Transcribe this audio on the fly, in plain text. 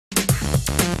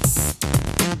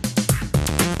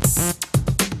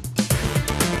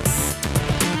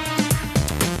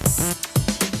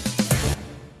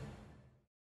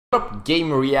What up,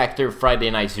 Gamereactor Friday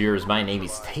Night Viewers? My name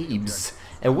is Tabes,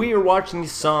 and we are watching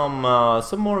some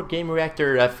more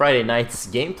Gamereactor Friday Nights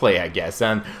gameplay, I guess.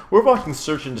 And we're watching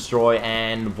Search and Destroy.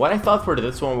 And what I thought for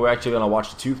this one, we're actually gonna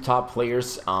watch the two top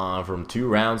players from 2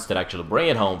 rounds that actually bring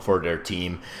it home for their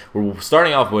team. We're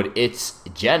starting off with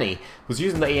Jenny, who's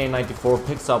using the AA-94,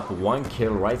 picks up 1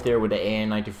 kill right there with the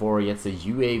AA-94. Gets a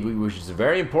UAV, which is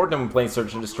very important when playing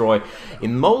Search and Destroy.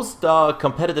 In most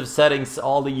competitive settings,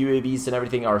 all the UAVs and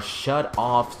everything are shut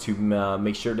off to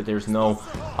make sure that there's no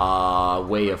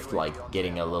way of like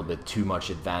getting a little bit too much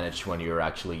advantage when you're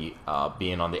actually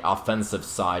being on the offensive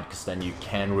side, because then you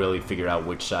can really figure out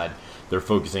which side they're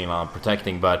focusing on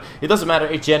protecting. But it doesn't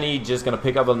matter. Jenny just gonna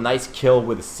pick up a nice kill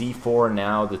with a C4.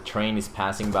 Now the train is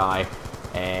passing by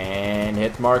and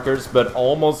hit markers, but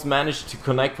almost managed to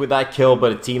connect with that kill,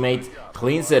 but a teammate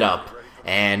cleans it up.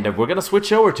 And we're gonna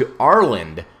switch over to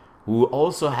Arland, who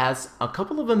also has a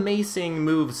couple of amazing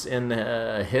moves in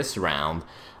his round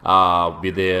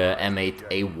with the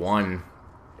M8A1,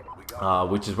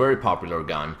 which is a very popular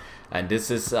gun. And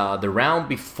this is the round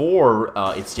before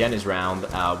it's Jenny's round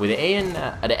with the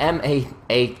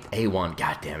M8A1.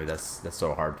 God damn it, that's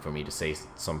so hard for me to say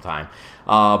sometime.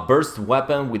 Burst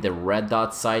weapon with the red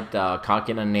dot sight,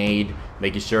 cocking a nade,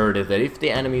 making sure that if the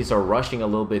enemies are rushing a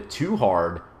little bit too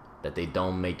hard, that they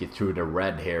don't make it through the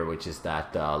red here, which is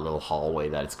that little hallway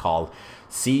that it's called.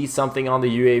 See something on the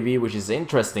UAV, which is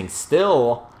interesting.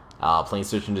 Still, playing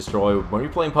Search and Destroy, when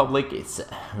you're playing public, it's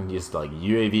just like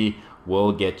UAV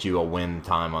will get you a win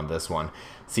time on this one.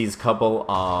 Sees a couple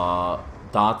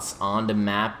dots on the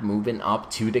map moving up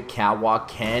to the catwalk.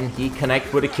 Can he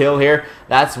connect with a kill here?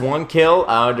 That's 1 kill.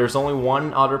 There's only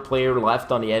 1 other player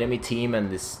left on the enemy team,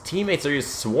 and his teammates are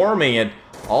just swarming it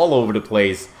all over the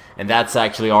place. And that's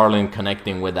actually Arlen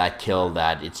connecting with that kill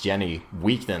that it's Jenny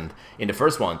weakened in the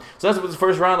first one. So that's the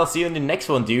first round. I'll see you in the next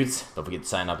one, dudes. Don't forget to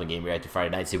sign up on Gamereactor Friday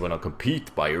Night so you want to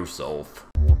compete by yourself.